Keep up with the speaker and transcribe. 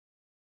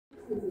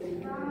और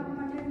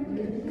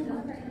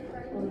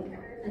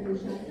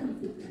अनुशासन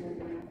सीखना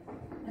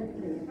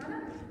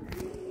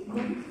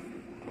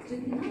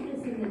जितना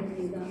प्रसन्न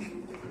रहेगा,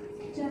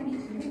 चाहे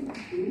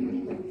कोई भी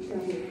परीक्षा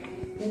हो,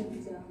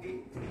 नतीजा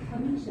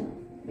हमेशा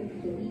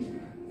बेहतरी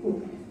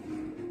होगा।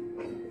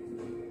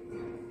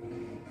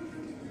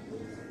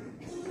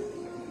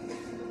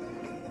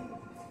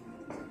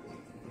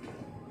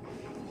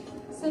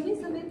 समय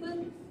समय पर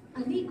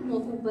अनेक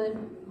मौकों पर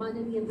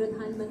माननीय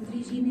प्रधानमंत्री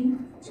जी ने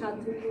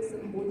छात्रों को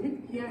संबोधित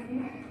किया है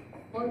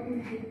और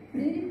उन्हें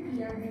प्रेरित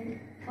किया है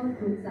और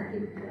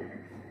प्रोत्साहित किया है।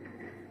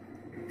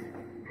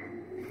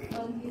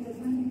 माननीय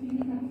प्रधानमंत्री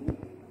ने कहा,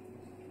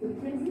 "The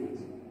present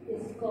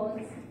is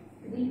God's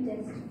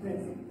greatest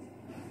present.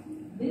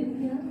 Live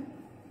here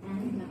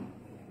and now."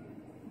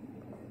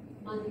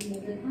 माननीय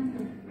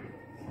प्रधानमंत्री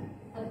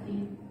अपनी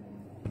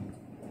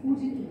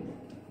पूजनीय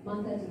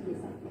माता जी के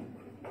साथ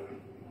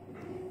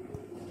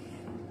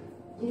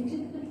यह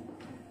चित्र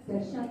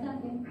दर्शाता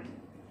है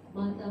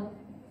माता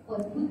और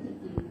पुत्र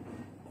की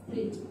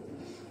प्रेम।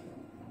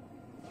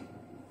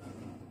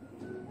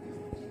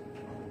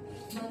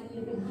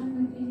 माननीय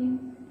प्रधानमंत्री ने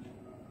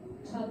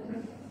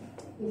छात्रों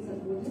को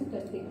संबोधित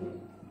करते हुए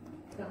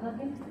कहा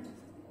है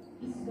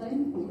कि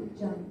स्वयं को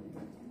जानिए,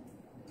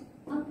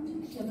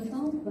 अपनी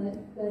क्षमताओं पर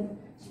गर्व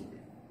कीजिए,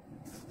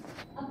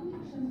 अपनी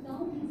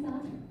क्षमताओं के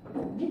साथ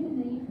नित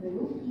नए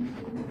प्रयोग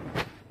कीजिए।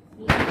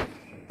 ये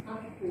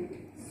आपको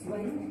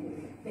स्वयं को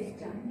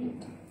पहचानने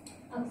का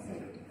अवसर।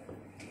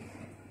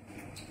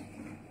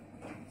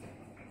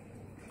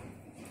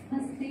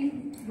 हंसते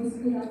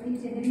मुस्कुराते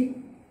चेहरे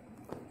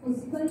उस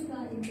पल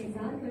का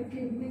इंतजार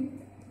करते हुए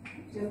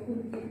जब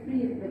उनके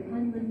प्रिय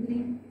प्रधानमंत्री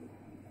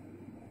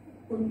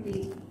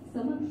उनके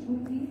समक्ष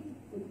होंगे,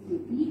 उनके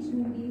बीच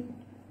होंगे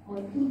और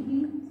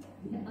उन्हें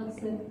यह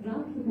अवसर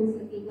प्राप्त हो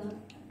सकेगा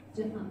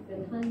जहां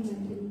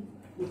प्रधानमंत्री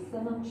के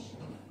समक्ष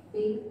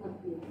वे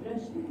अपने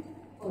प्रश्न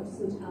और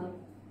सुझाव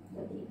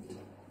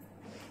रखेंगे।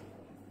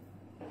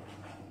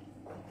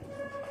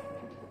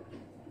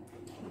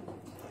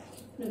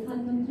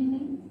 प्रधानमंत्री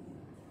ने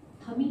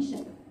हमेशा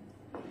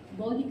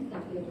मौलिकता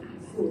पर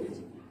जोर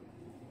दिया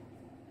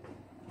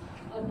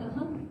और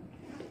कहा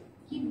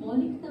कि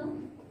मौलिकता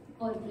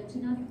और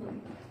रचनात्मक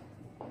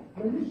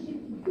मनुष्य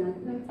की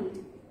यात्रा के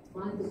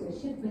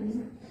मार्गदर्शक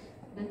बने,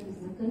 न कि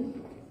नकल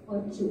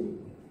और चोरी।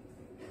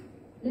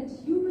 Let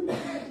human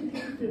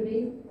creativity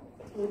prevail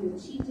over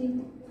cheating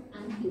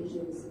and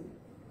plagiarism.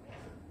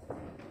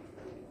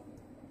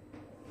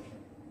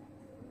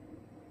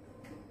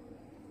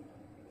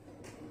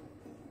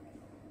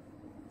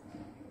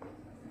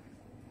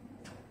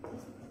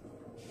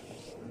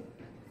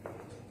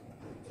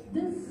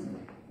 This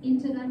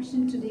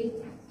interaction today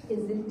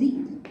is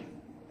indeed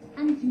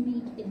an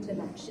unique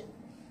interaction,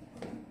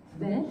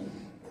 where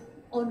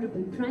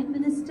Honorable Prime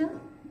Minister,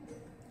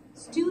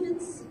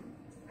 students,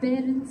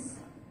 parents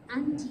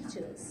and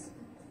teachers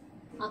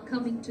are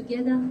coming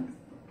together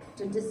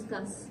to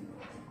discuss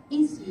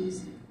issues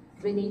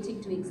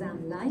relating to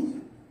exam life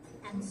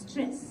and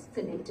stress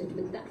connected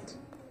with that.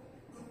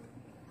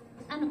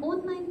 An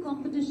online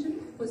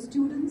competition for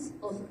students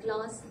of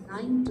class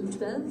 9 to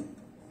 12,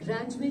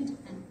 graduate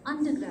and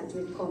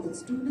undergraduate college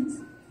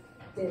students,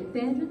 their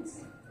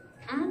parents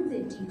and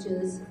their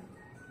teachers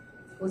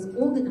was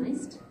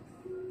organized,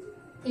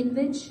 in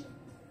which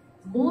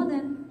more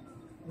than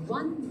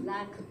 1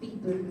 lakh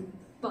people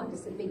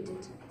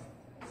participated.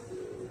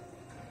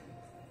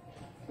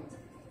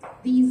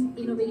 These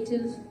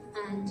innovative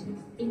and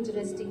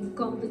interesting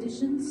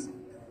competitions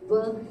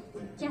were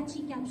the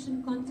catchy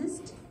caption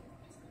contest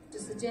to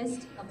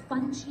suggest a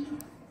punchy,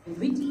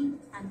 witty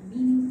and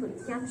meaningful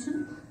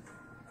caption,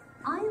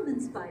 I am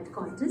inspired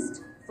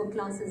contest for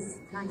classes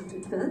 9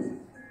 to 12,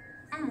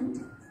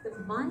 and the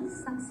My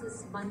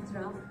Success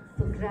Mantra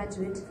for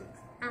graduate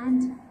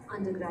and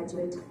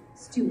undergraduate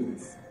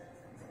students.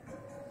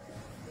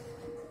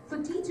 For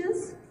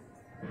teachers,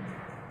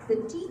 the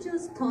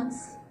Teachers' Thoughts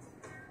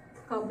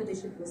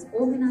competition was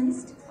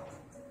organized.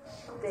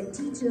 Their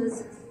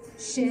teachers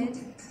shared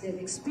their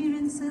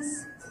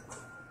experiences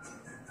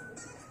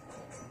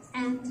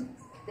and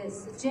their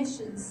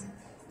suggestions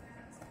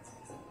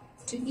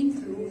to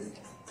improve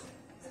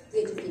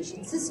the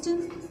education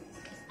system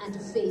and to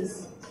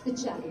face the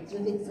challenge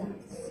of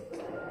exams.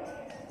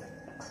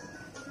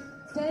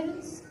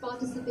 Parents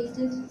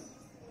participated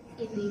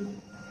in the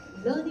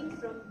Learning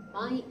from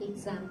My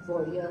Exam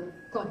Warrior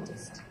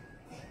contest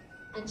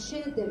and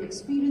shared their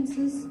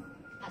experiences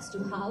as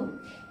to how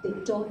they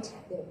taught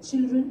their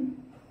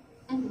children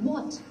and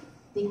what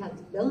they have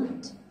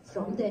learned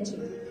from their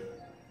children.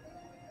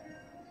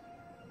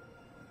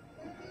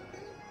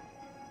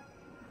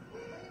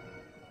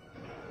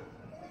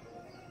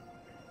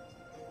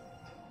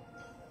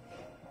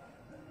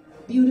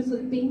 Beautiful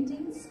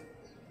paintings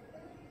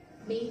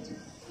made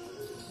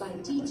by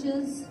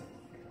teachers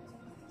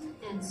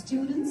and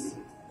students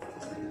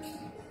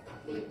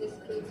made this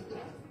great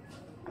class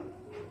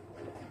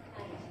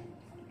at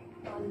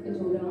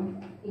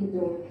Palkajora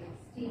Indoor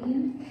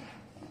Stadium.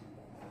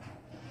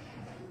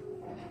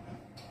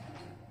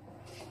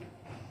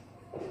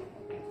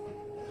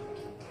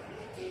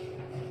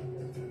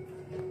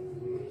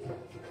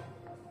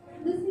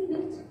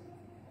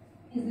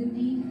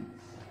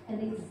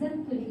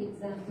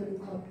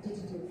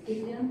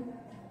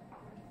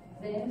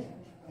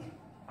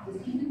 This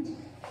event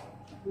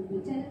will be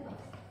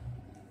televised,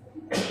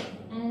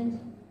 and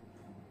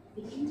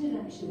the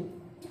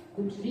interaction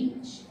would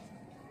reach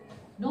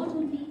not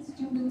only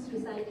students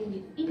residing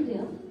in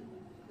India,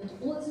 but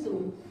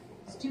also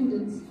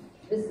students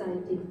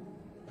residing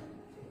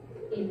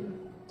in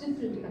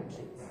different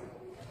countries.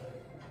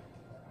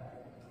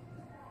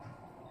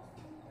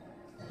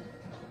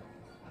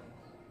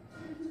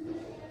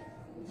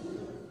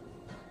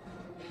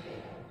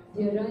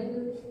 The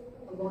arrival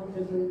of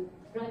Honorable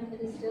Prime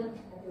Minister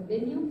at the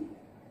venue.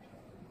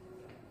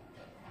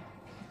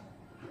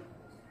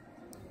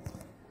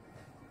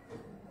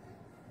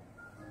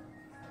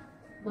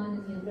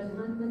 माननीय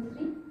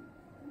प्रधानमंत्री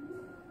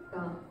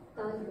का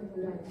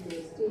Talkatora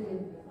indoor stadium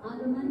में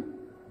आगमन।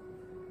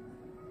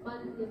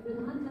 माननीय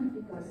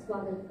प्रधानमंत्री का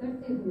स्वागत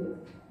करते हुए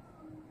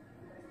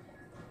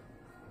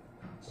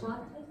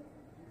छात्र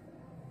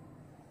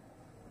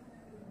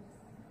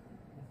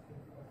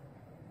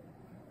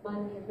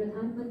माननीय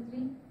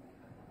प्रधानमंत्री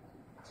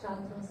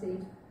छात्रों से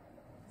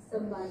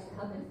संवाद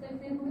स्थापित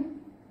करते हुए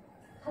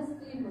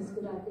हंसते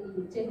मुस्कुराते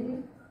ये चेहरे,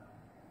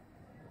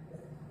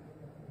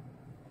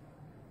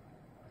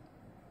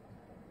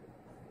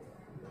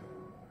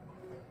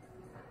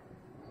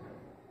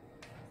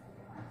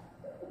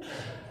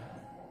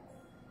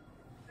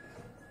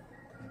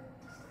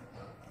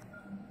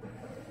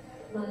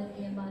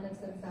 माननीय मानव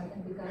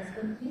संसाधन विकास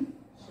मंत्री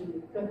श्री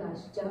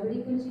प्रकाश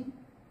जावड़ेकर जी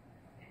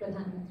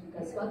प्रधानमंत्री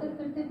का स्वागत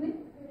करते हुए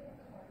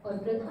और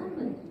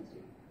प्रधानमंत्री जी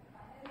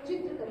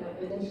चित्रकला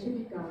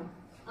प्रदर्शनी का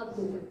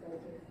अवलोकन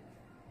करते हुए।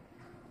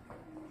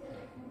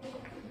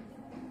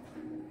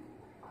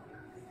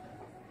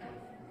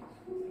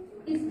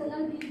 इस कला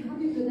के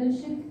भव्य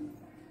प्रदर्शित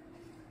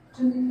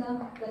चुनिंदा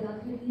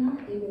कलाकृतियां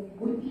एवं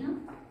मूर्तियां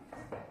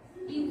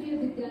केंद्रीय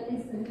विद्यालय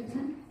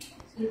संगठन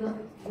एवं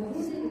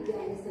नवोदय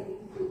विद्यालय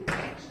समिति की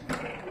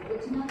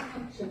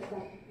रचनात्मक क्षमता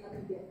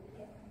अभिव्यक्ति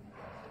है।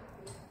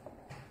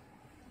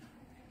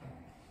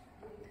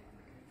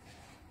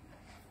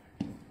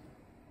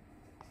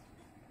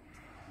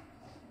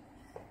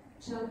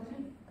 छात्र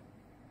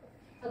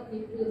अपने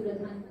प्रिय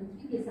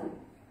प्रधानमंत्री के साथ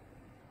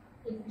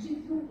इन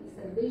चित्रों के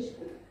संदेश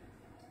को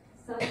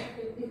साझा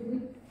करते हुए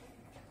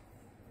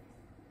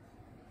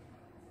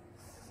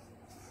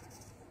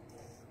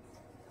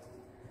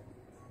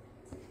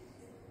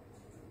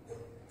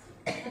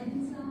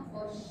अहिंसा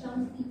और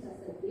शांति का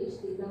संदेश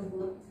देता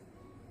हुआ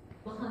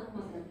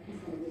महात्मा गांधी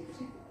का ये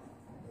चित्र,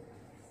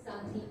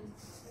 साथ ही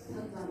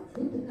भगवान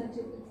बुद्ध का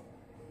चित्र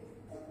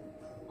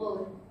और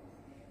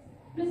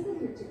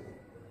प्रसिद्ध चित्र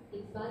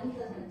एक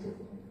बालिका का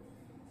चित्र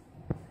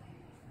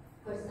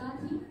और साथ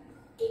ही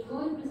एक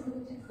और प्रसिद्ध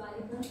चित्र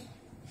बालिका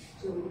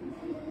जो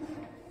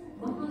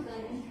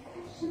महाकाली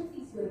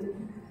शक्ति स्वरूप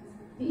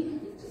देवी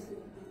के चित्र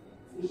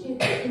विषय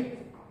पर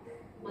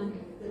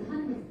माननीय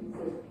प्रधानमंत्री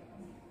से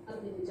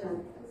अपने विचार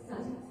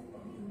साझा।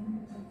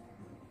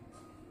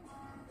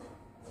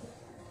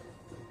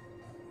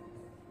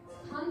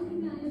 हाल ही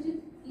में आयोजित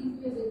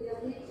केंद्रीय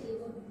विद्यालय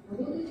एवं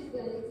नवोदय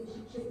विद्यालय के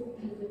शिक्षकों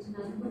की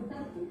रचनात्मकता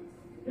को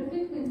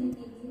प्रकट करने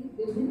के लिए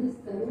विभिन्न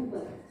स्तरों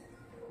पर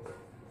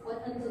और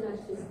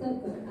अंतर्राष्ट्रीय स्तर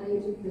पर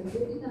आयोजित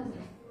प्रतियोगिता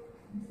में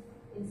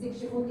इन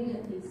शिक्षकों ने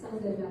अपनी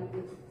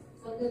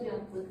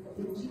सौंदर्यात्मक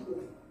अभिरुचि को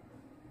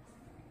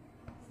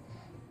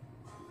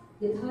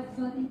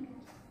यथार्थवादी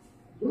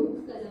लोक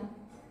कला,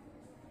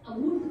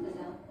 अमूर्त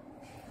कला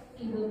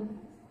एवं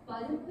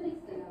पारंपरिक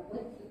कला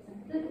वर्ग के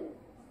अंतर्गत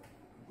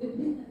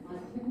विभिन्न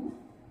माध्यमों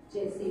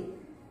जैसे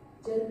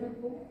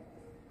जलरंगों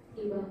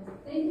एवं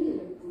तैलीय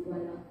रंगों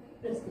द्वारा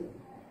प्रस्तुत।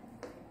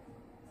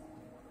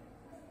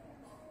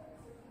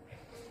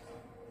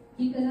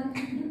 ये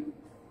कलाकृतियां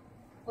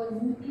और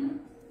मूर्तियां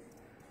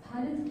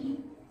भारत की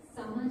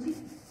सामाजिक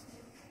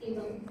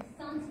एवं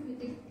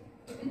सांस्कृतिक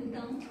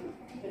विविधताओं को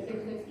प्रकट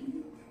करती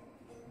हैं।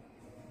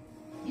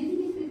 यदि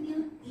ये कृतियां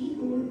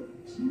एक ओर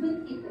जीवन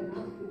के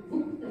तनाव को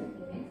मुक्त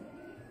करती हैं,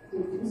 तो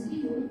दूसरी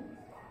ओर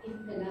इन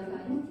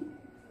कलाकारों के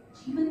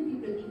जीवन के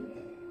प्रति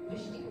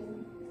दृष्टिकोण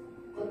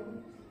और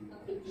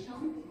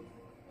अपेक्षाओं की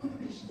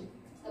उत्कृष्ट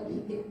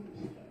अभिव्यक्ति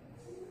है।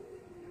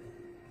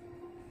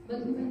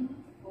 मधुबनी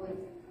और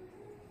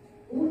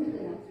पूर्ण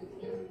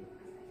कलाकृतियां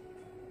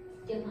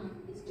यहाँ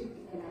इस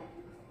चित्रकला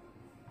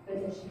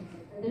प्रदर्शन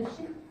में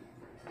प्रदर्शित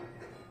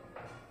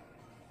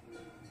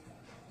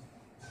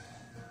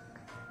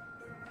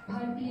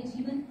भारतीय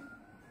जीवन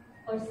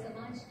और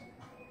समाज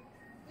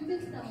की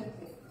विविधताओं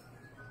को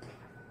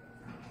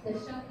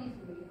दर्शाते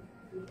हुए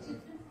ये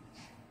चित्र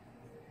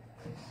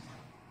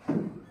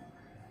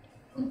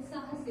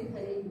उत्साह से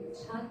भरे हुए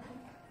छात्र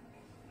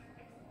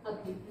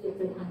अपने प्रिय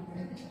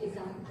प्रधानमंत्री के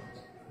साथ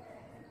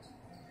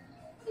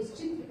इस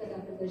चित्रकला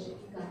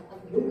प्रदर्शनी का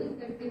अवलोकन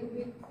करते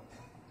हुए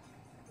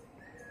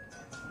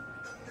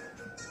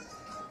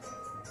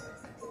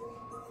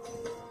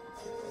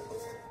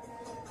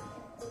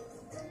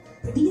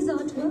these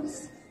artworks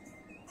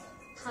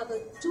have a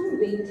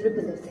two-way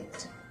ripple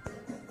effect.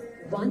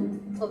 One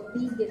of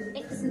being an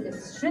excellent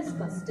stress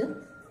buster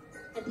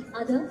and the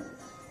other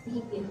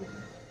being an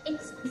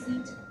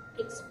exquisite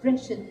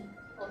expression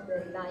of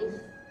their life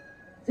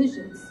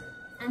visions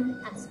and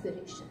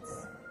aspirations.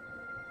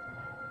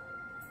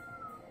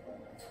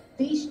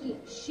 देश के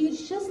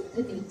शीर्षस्थ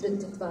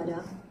नेतृत्व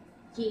द्वारा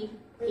ये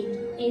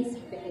एक ऐसी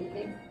पहल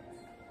है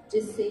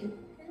जिससे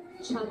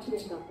छात्रों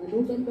का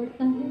मनोबल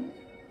बढ़ता है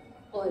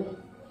और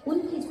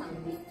उनके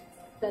सामने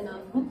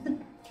तनाव मुक्त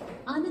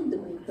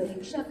आनंदमय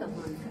परीक्षा का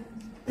मार्ग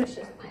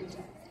प्रशस्त हो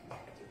जाता है।